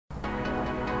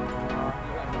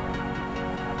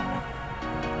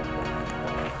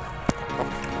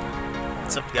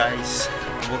What's up guys,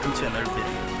 welcome to another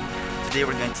video. Today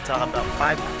we're going to talk about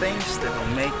 5 things that will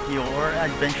make your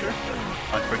adventure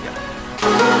unforgettable.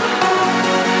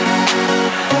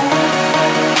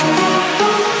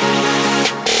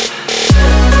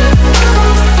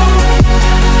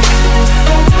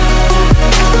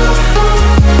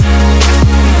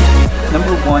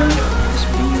 Number 1 is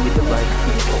being with the right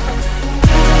people.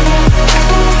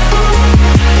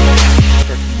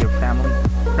 That be your family,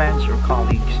 friends, or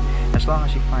colleagues. As long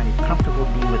as you find it comfortable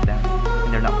being with them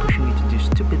and they're not pushing you to do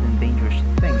stupid and dangerous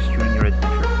things during your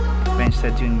adventure, but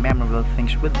instead doing memorable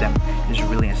things with them is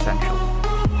really essential.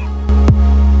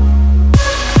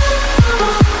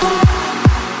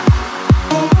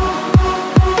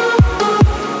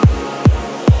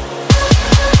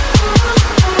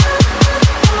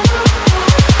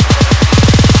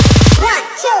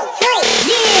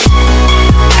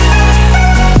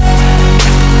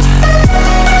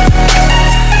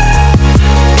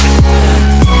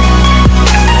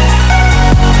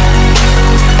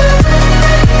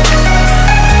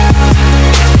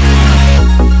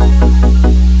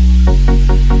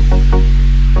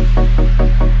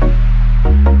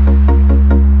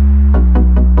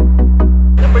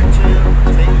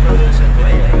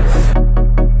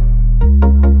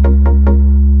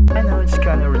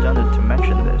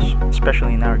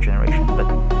 Especially in our generation, but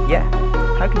yeah,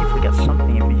 how can you forget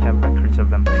something if you have records of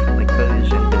them, like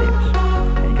photos and videos?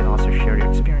 And you can also share your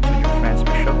experience with your friends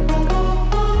by showing it to them.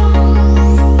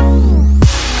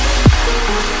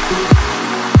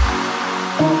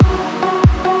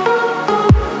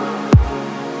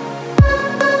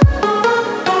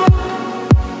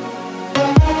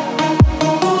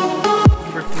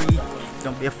 Number 3,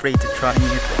 don't be afraid to try new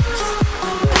things.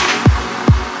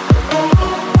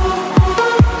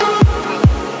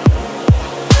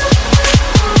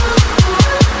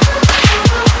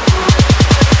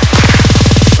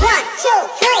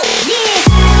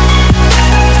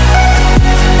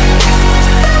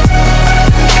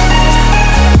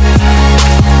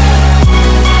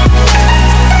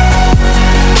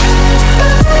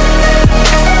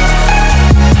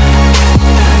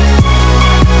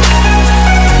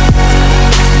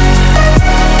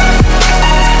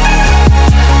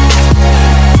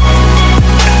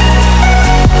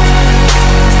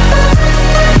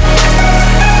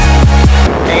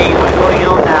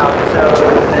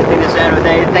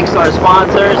 Thanks to our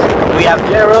sponsors. We have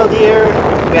Gerald here.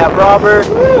 We have Robert.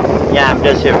 Yeah, I'm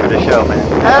just here for the show, man.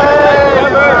 Hey,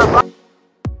 Robert!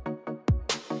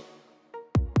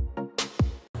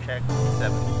 Check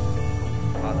 7.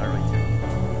 On our way to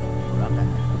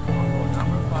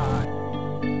number 5.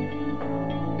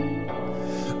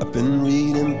 I've been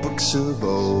reading books of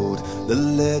old, the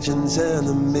legends and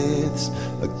the myths,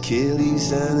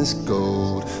 Achilles and his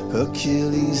gold,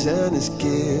 Hercules and his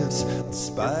gifts,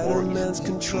 Spider-Man's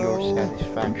control,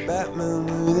 and Batman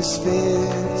with his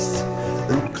fist.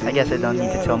 I guess I don't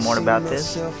need to tell more about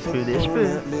this. Food is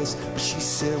food. She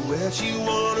said, where'd you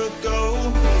wanna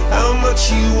go? How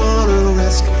much you wanna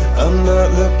risk? I'm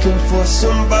not looking for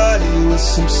somebody with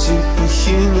some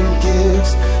superhuman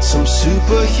gifts, some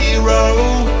superhero,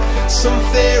 some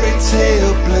fairy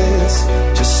tale bliss,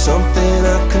 just something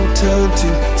I can turn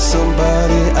to,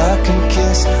 somebody I can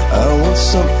kiss. I want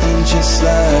something just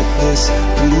like this.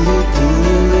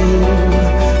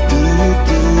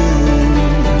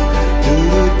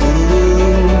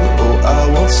 Oh, I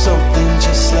want something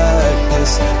just like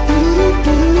this.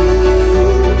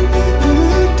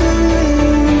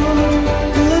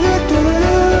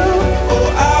 Oh,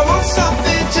 I want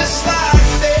something just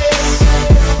like this.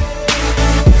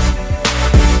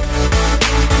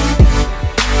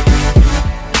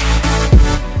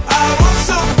 I want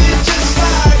something just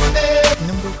like this.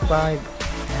 Number 5,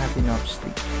 have enough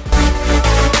sleep.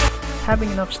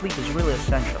 Having enough sleep is really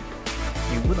essential.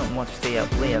 You wouldn't want to stay up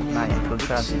late at night and feel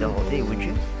drowsy the whole day, would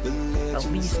you? At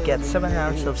least get 7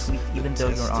 hours of sleep even though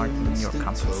you aren't in your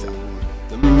comfort zone.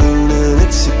 The moon and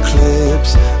its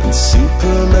eclipse, and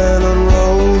Superman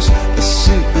unrolls the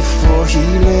suit before he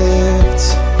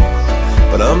lived.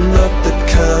 But I'm not the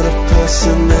kind of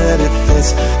person that it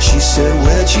fits. She said,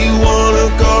 where'd you wanna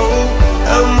go?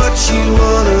 How much you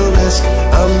wanna risk?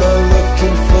 I'm not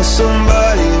looking for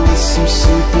somebody with some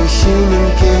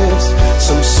superhuman gifts,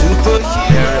 some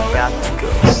superhero. They're about to go.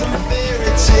 Some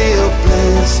fairy tale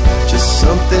bliss, just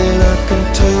something I can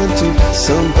turn to,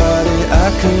 somebody I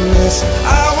can miss.